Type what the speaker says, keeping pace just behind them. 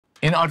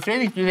In our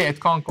trading today at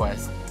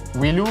Conquest,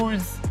 we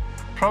lose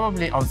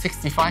probably on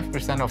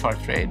 65% of our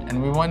trade,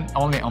 and we win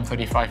only on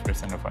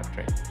 35% of our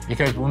trade.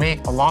 Because we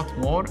make a lot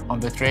more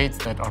on the trades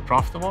that are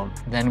profitable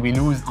than we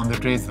lose on the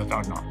trades that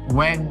are not.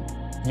 When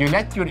you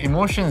let your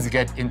emotions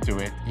get into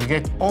it, you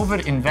get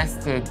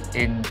over-invested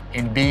in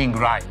being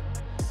right.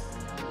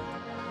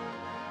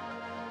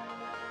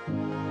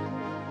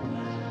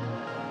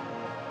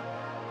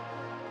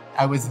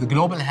 I was the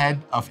global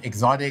head of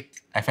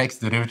exotic FX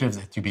derivatives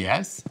at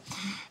UBS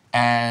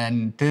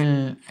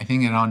until, I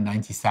think, around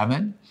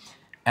 97.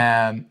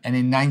 And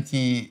in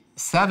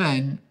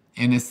 97,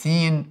 in a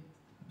scene,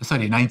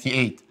 sorry,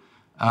 98,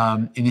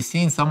 in a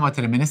scene somewhat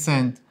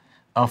reminiscent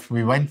of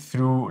we went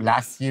through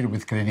last year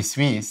with Credit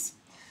Suisse.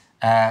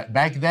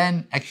 Back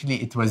then,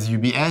 actually, it was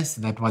UBS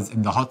that was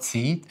in the hot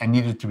seat and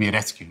needed to be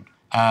rescued.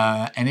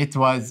 And it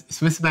was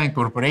Swiss Bank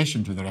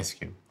Corporation to the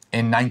rescue.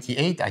 In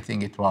 98, I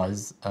think it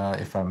was,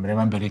 if I'm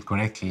remembering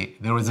correctly,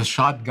 there was a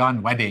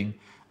shotgun wedding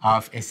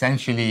of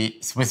essentially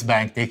Swiss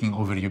Bank taking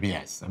over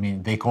UBS. I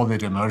mean, they called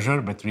it a merger,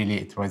 but really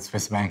it was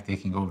Swiss Bank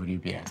taking over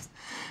UBS.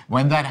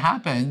 When that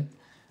happened,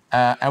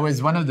 I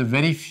was one of the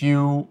very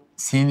few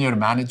senior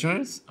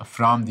managers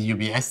from the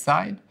UBS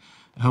side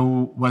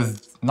who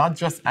was not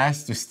just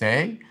asked to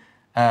stay,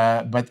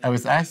 but I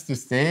was asked to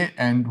stay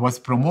and was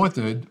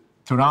promoted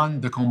to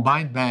run the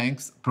combined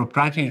bank's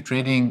proprietary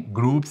trading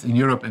groups in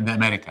Europe and the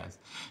Americas.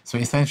 So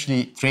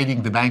essentially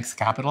trading the bank's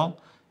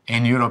capital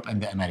in Europe and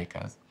the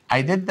Americas.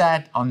 I did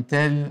that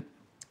until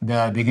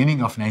the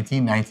beginning of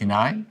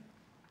 1999,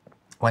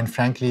 when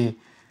frankly,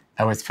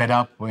 I was fed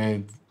up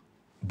with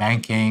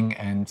banking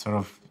and sort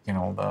of, you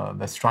know,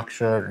 the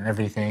structure and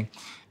everything.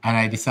 And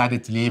I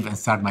decided to leave and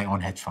start my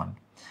own hedge fund.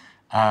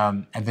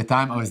 At the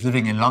time I was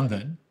living in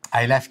London.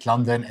 I left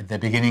London at the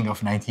beginning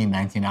of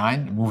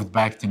 1999, moved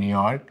back to New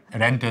York,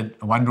 rented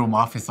a one-room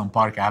office on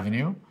Park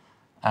Avenue,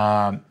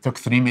 took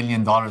 $3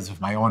 million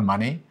of my own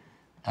money,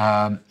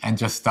 and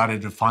just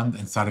started a fund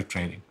and started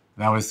trading.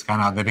 That was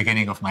kind of the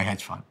beginning of my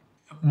hedge fund.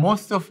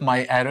 Most of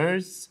my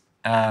errors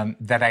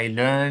that I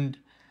learned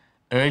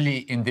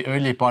in the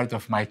early part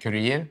of my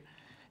career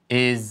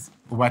is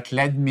what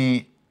led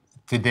me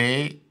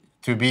today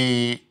to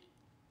be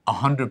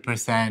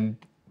 100%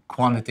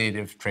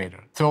 quantitative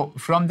trader. So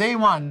from day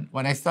one,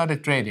 when I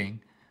started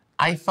trading,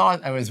 I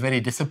thought I was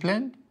very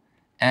disciplined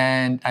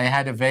and I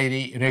had a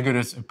very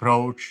rigorous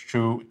approach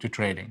to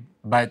trading.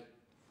 But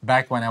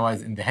back when I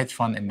was in the hedge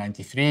fund in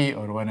 93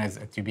 or when I was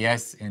at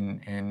UBS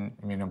in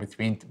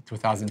between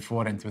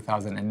 2004 and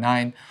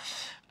 2009,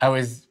 I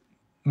was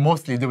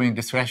mostly doing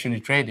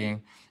discretionary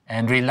trading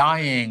and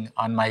relying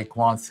on my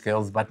quant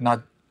skills, but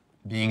not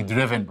being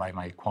driven by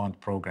my quant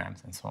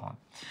programs and so on.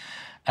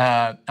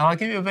 And I'll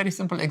give you a very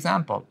simple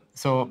example.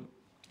 So,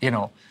 you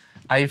know,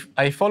 I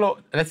follow,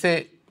 let's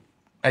say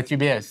at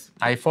UBS,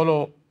 I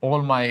follow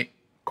all my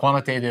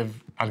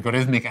quantitative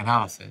algorithmic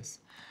analysis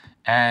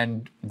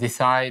and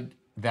decide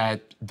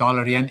that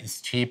dollar-yen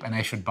is cheap and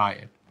I should buy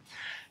it.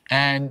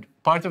 And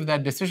part of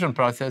that decision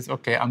process,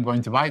 okay, I'm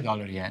going to buy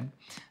dollar-yen.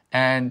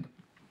 And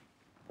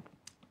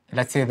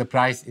let's say the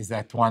price is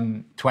at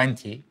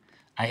 120.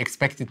 I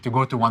expect it to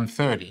go to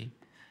 130.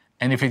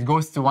 And if it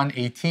goes to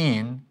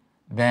 118,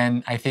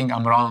 then I think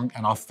I'm wrong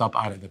and I'll stop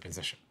out of the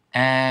position.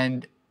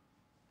 And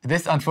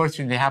this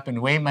unfortunately happened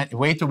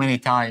way too many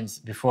times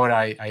before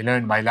I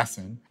learned my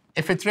lesson.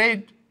 If a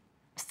trade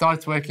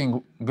starts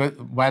working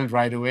well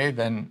right away,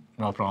 then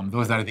no problem.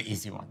 Those are the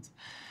easy ones.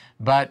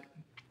 But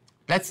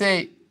let's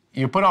say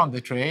you put on the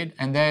trade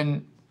and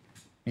then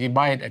you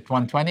buy it at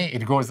 120,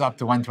 it goes up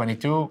to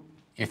 122,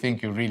 you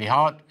think you're really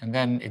hot, and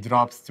then it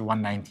drops to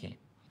 119.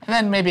 And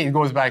then maybe it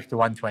goes back to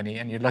 120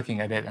 and you're looking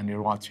at it and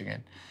you're watching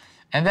it.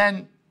 And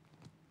then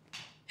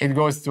it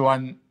goes to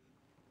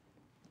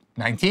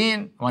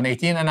 119,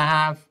 118 and a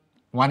half,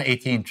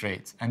 118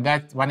 trades. And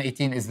that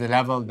 118 is the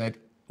level that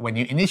when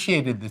you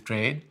initiated the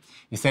trade,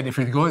 you said, if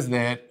it goes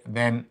there,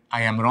 then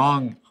I am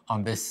wrong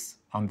on this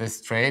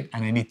trade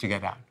and I need to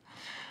get out.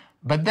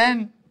 But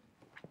then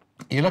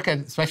you look at,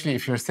 especially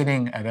if you're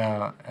sitting at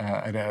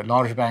a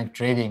large bank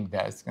trading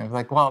desk, and it's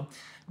like, well,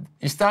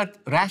 you start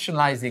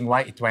rationalizing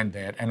why it went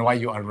there and why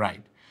you are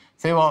right.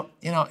 Say, well,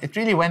 you know, it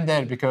really went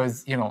there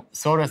because, you know,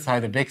 Soros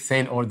had a big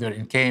sale order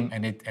and came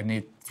and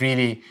it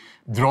really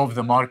drove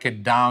the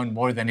market down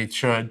more than it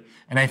should.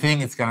 And I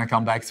think it's going to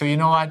come back. So you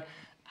know what?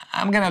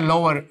 I'm going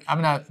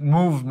to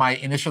move my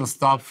initial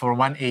stop for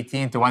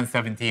 118 to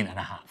 117 and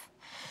a half.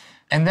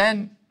 And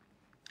then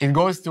it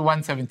goes to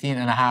 117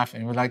 and a half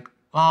and we're like,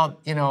 well,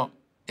 you know,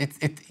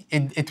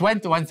 it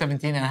went to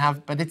 117 and a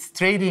half, but it's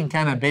trading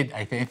kind of bid.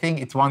 I think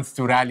it wants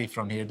to rally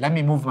from here. Let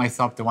me move my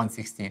stop to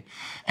 116.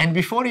 And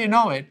before you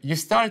know it, you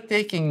start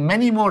taking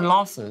many more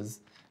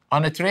losses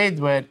on a trade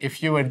where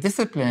if you were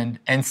disciplined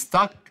and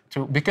stuck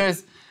to,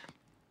 because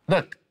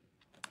look,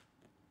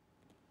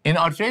 in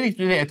our trading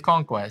today at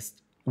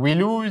Conquest, we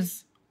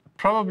lose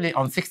probably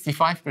on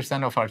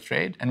 65% of our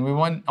trade and we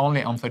won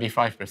only on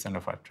 35%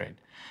 of our trade.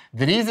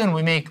 The reason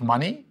we make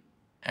money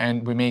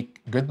and we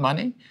make good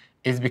money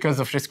is because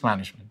of risk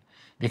management.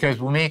 because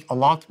we make a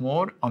lot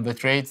more on the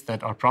trades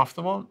that are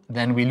profitable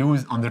than we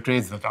lose on the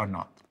trades that are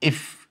not.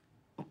 If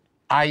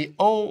I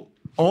owe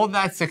all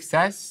that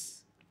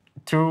success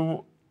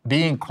to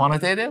being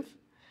quantitative,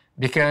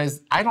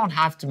 because I don't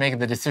have to make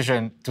the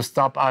decision to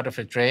stop out of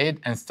a trade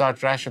and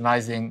start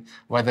rationalizing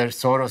whether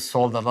Soros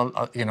sold a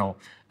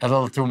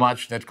little too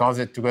much that caused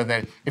it to go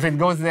there. If it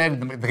goes there,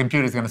 the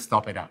computer is going to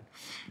stop it out.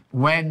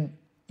 When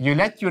you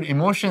let your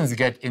emotions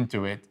get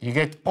into it, you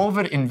get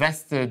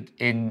over-invested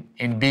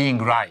in being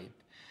right.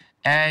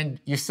 And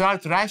you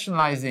start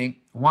rationalizing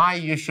why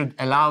you should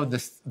allow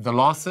the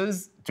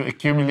losses to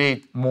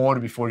accumulate more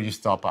before you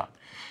stop out.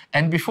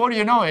 And before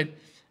you know it,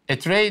 a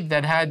trade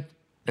that had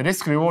a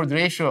risk-reward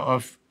ratio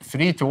of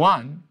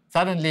 3-to-1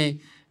 suddenly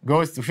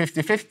goes to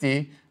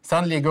 50-50,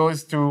 suddenly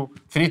goes to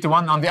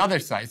 3-to-1 on the other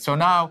side. So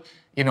now,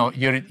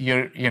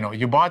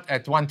 you bought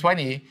at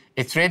 120,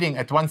 it's trading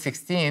at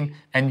 116,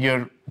 and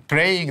you're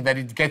praying that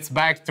it gets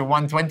back to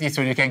 120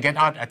 so you can get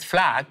out at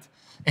flat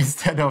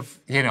instead of,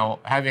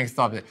 having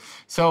stopped it.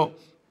 So,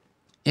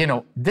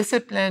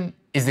 discipline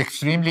is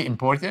extremely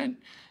important.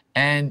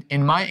 And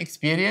in my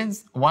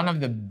experience, one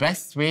of the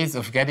best ways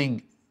of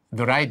getting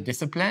the right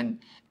discipline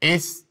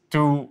is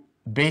to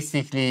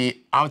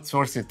basically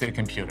outsource it to a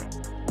computer.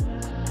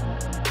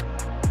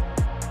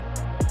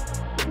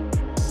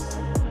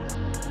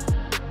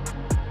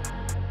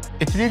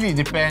 It really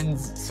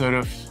depends sort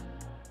of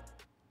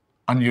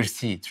on your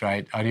seat,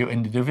 right? Are you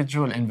an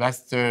individual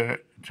investor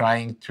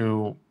trying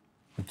to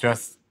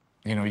just,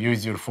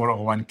 use your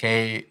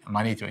 401k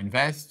money to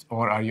invest,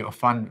 or are you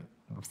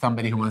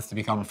somebody who wants to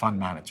become a fund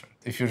manager?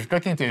 If you're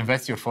looking to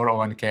invest your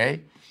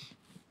 401k,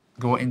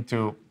 go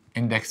into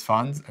index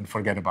funds and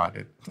forget about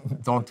it.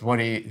 Don't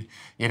worry,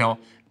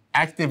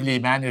 actively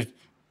manage.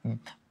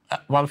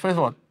 Well, first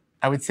of all,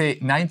 I would say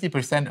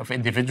 90% of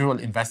individual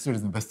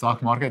investors in the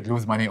stock market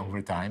lose money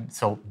over time.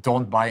 So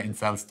don't buy and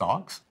sell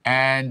stocks.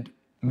 And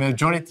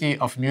majority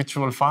of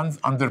mutual funds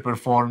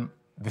underperform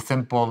the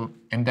simple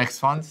index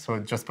funds. So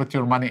just put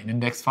your money in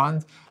index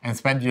funds and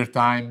spend your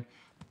time,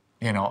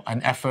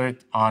 and effort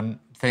on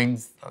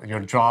things, your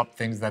job,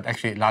 things that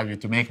actually allow you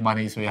to make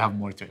money so you have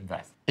more to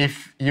invest.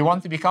 If you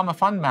want to become a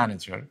fund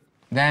manager,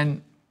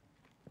 then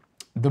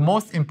the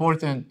most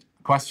important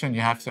question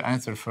you have to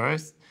answer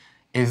first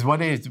is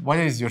what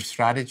is your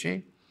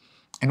strategy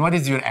and what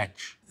is your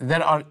edge?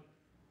 There are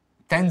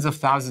tens of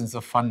thousands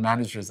of fund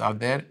managers out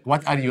there.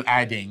 What are you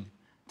adding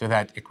to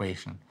that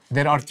equation?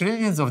 There are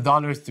trillions of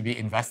dollars to be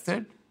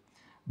invested,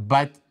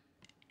 but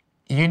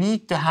you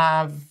need to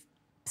have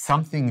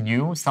something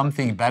new,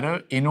 something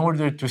better, in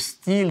order to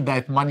steal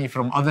that money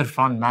from other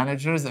fund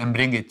managers and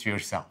bring it to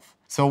yourself.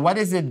 So what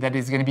is it that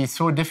is going to be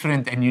so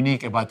different and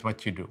unique about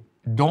what you do?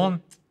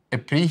 Don't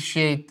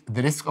appreciate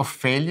the risk of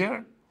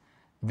failure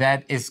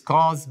that is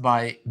caused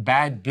by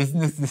bad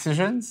business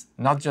decisions,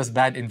 not just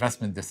bad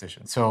investment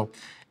decisions. So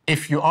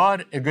if you are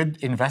a good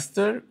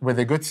investor with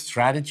a good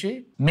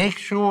strategy, make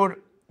sure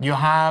you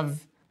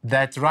have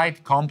that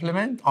right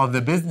complement on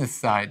the business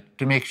side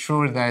to make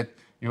sure that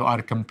you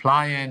are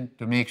compliant,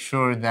 to make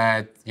sure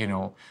that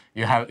you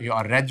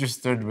are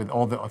registered with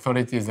all the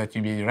authorities that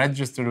you be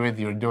registered with.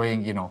 You're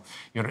doing,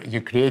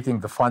 you're creating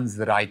the funds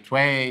the right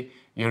way.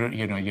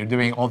 You're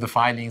doing all the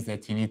filings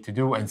that you need to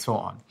do, and so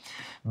on.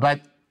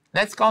 But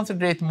let's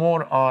concentrate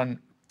more on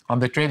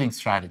the trading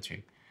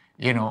strategy.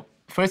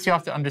 First you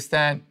have to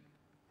understand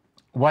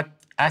what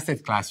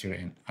asset class you're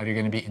in. Are you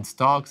going to be in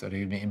stocks? Are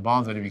you going to be in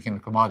bonds? Are you going to be in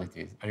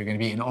commodities? Are you going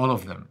to be in all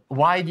of them?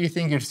 Why do you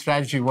think your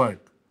strategy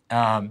works?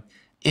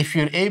 If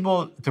you're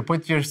able to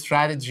put your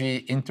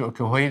strategy into a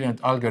coherent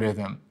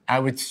algorithm, I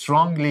would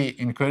strongly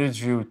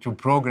encourage you to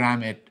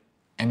program it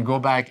and go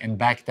back and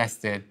back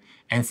test it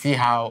and see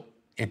how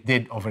it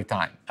did over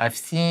time. I've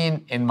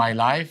seen in my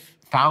life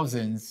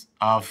thousands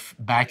of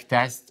back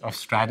tests of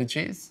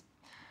strategies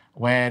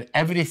where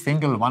every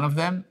single one of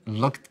them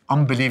looked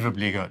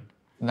unbelievably good.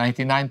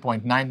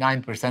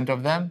 99.99%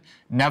 of them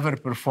never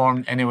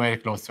performed anywhere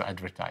close to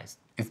advertised.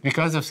 It's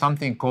because of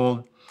something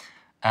called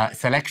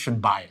selection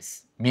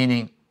bias,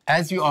 meaning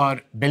as you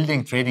are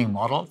building trading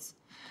models,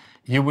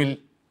 you will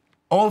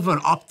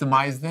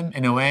over-optimize them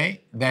in a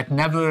way that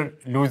never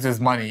loses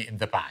money in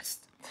the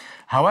past.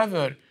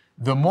 However,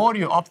 the more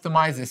you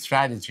optimize a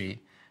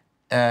strategy,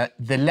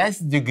 the less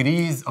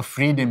degrees of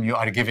freedom you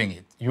are giving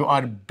it. You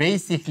are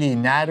basically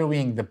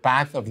narrowing the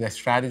path of the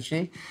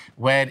strategy,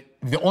 where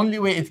the only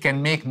way it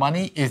can make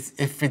money is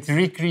if it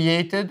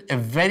recreated a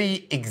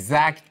very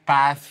exact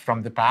path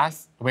from the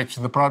past, which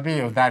the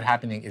probability of that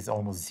happening is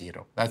almost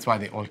zero. That's why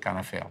they all kind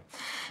of fail.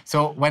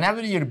 So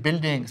whenever you're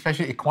building,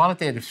 especially a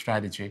quantitative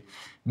strategy,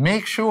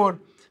 make sure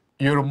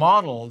your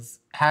models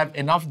have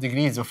enough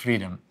degrees of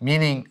freedom,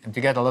 meaning, and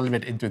to get a little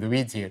bit into the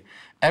weeds here,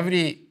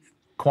 every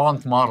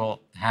quant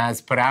model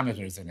has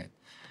parameters in it.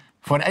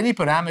 For any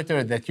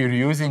parameter that you're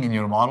using in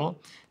your model,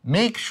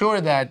 make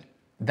sure that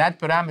that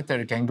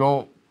parameter can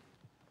go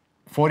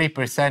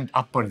 40%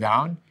 up or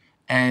down,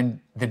 and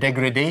the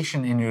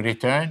degradation in your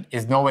return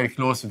is nowhere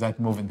close to that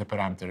move in the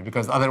parameter,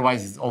 because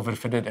otherwise it's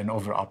overfitted and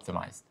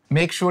over-optimized.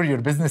 Make sure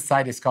your business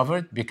side is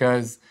covered,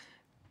 because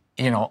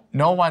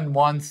no one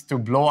wants to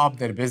blow up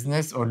their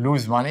business or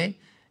lose money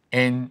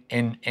in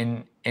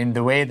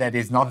the way that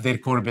is not their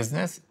core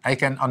business. I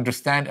can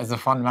understand as a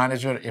fund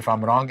manager if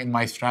I'm wrong in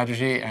my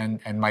strategy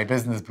and my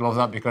business blows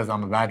up because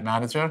I'm a bad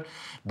manager.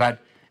 But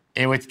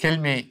it would kill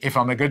me if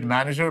I'm a good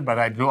manager, but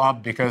I blew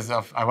up because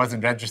I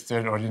wasn't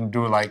registered or didn't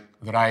do like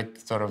the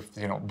right sort of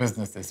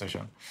business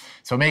decision.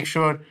 So make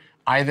sure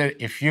either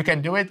if you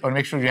can do it or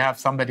make sure you have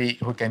somebody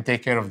who can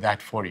take care of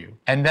that for you.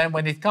 And then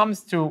when it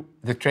comes to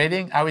the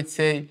trading, I would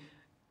say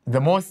the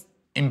most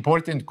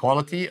important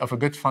quality of a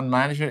good fund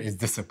manager is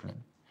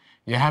discipline.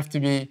 You have to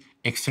be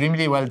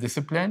extremely well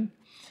disciplined.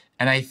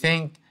 And I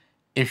think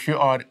if you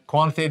are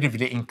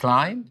quantitatively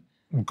inclined,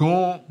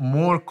 go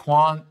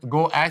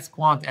as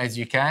quant as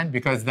you can,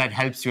 because that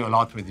helps you a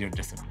lot with your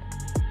discipline.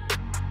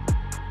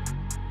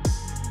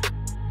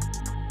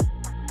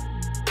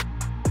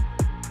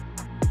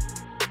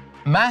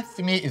 Math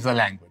to me is a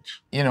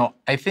language.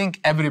 I think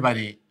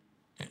everybody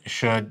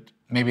should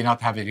maybe not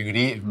have a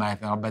degree in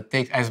math now, but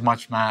take as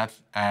much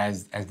math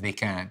as they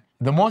can.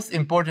 The most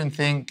important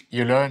thing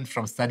you learn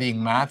from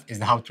studying math is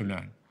how to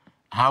learn,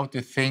 how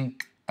to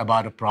think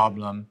about a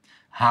problem,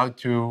 how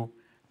to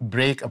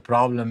break a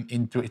problem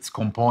into its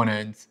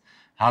components,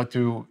 how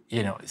to,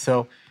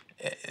 So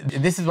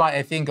this is why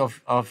I think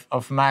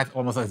of math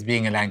almost as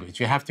being a language.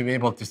 You have to be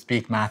able to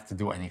speak math to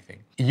do anything.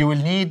 You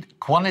will need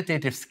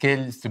quantitative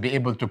skills to be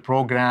able to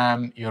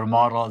program your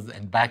models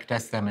and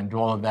backtest them and do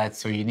all of that.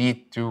 So you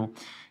need to,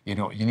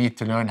 you need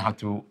to learn how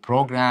to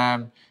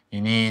program.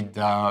 You need,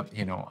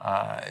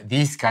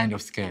 these kind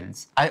of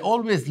skills. I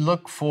always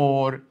look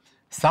for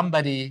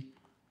somebody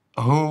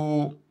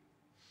who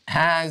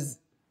has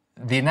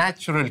the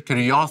natural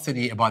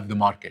curiosity about the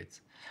market.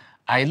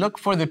 I look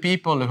for the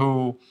people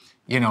who,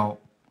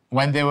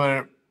 when they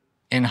were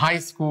in high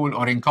school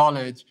or in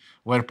college,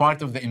 were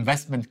part of the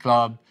investment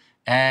club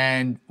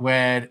and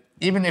were,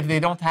 even if they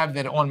don't have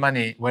their own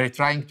money, were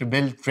trying to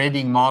build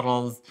trading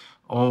models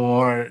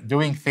or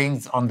doing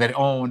things on their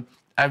own.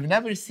 I've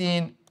never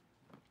seen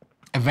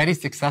a very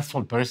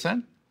successful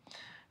person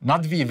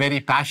not be very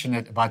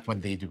passionate about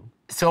what they do.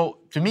 So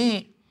to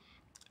me,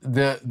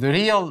 the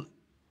real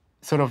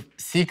sort of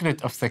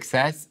secret of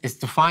success is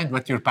to find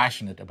what you're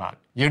passionate about.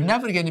 You're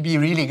never going to be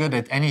really good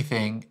at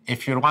anything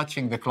if you're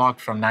watching the clock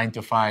from 9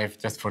 to 5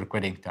 just for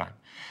quitting time.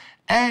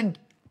 And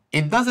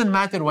it doesn't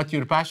matter what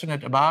you're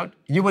passionate about,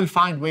 you will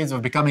find ways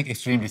of becoming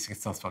extremely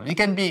successful. You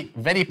can be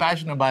very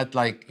passionate about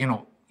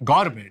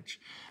garbage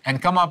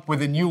and come up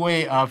with a new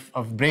way of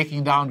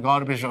breaking down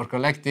garbage or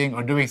collecting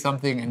or doing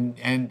something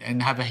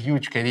and have a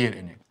huge career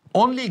in it.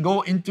 Only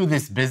go into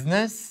this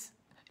business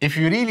if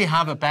you really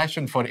have a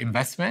passion for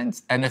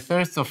investments and a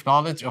thirst of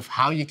knowledge of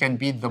how you can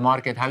beat the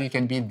market, how you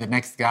can beat the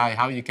next guy,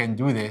 how you can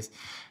do this,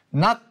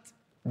 not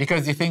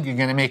because you think you're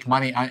going to make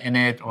money in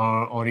it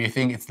or you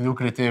think it's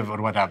lucrative or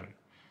whatever.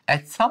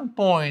 At some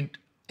point,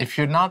 if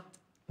you're not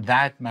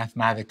that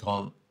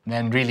mathematical,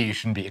 then really you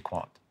shouldn't be a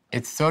quant.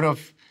 It's sort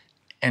of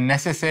a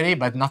necessary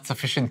but not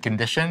sufficient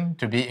condition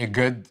to be a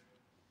good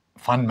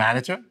fund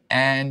manager.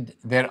 And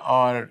there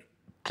are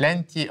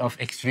plenty of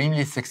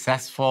extremely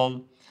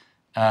successful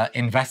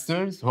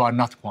investors who are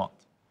not quant.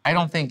 I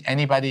don't think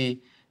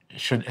anybody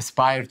should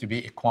aspire to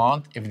be a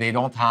quant if they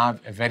don't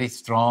have a very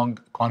strong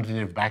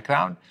quantitative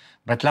background.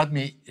 But let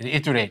me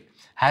reiterate,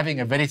 having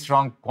a very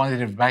strong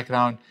quantitative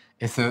background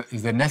is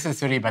a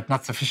necessary but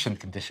not sufficient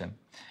condition.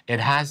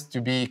 It has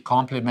to be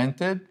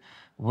complemented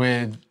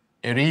with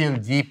a real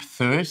deep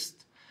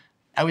thirst.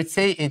 I would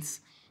say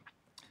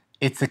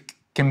it's a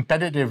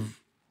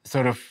competitive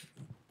sort of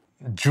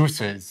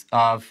juices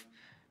of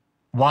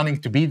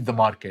wanting to beat the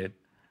market,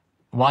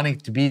 wanting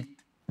to beat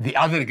the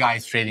other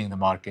guys trading the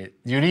market.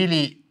 You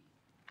really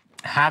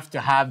have to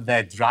have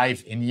that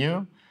drive in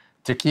you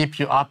to keep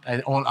you up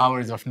at all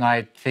hours of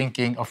night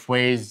thinking of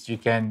ways you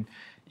can,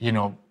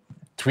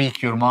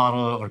 tweak your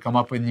model or come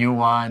up with a new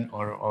one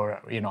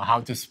or how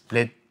to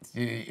split,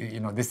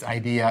 this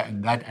idea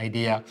and that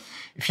idea.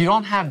 If you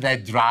don't have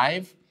that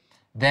drive,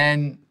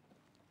 then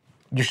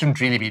you shouldn't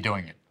really be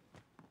doing it.